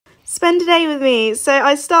Spend a day with me. So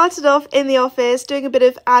I started off in the office doing a bit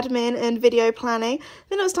of admin and video planning.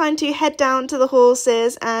 Then it was time to head down to the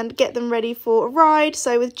horses and get them ready for a ride.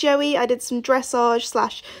 So with Joey, I did some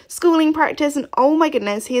dressage / schooling practice, and oh my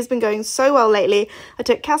goodness, he has been going so well lately. I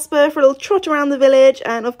took Casper for a little trot around the village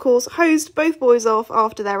and of course hosed both boys off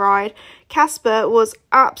after their ride. Casper was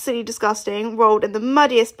absolutely disgusting, rolled in the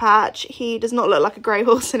muddiest patch. He does not look like a grey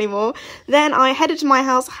horse anymore. Then I headed to my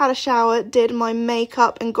house, had a shower, did my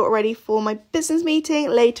makeup and got ready for my business meeting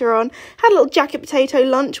later on. Had a little jacket potato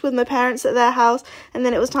lunch with my parents at their house, and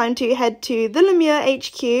then it was time to head to the Lemure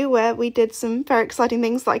HQ where we did some very exciting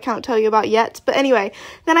things that I can't tell you about yet. But anyway,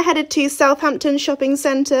 then I headed to Southampton Shopping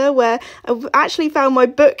Centre where I actually found my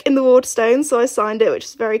book in the Waterstones, so I signed it, which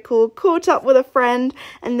is very cool. Caught up with a friend,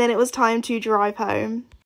 and then it was time to drive home.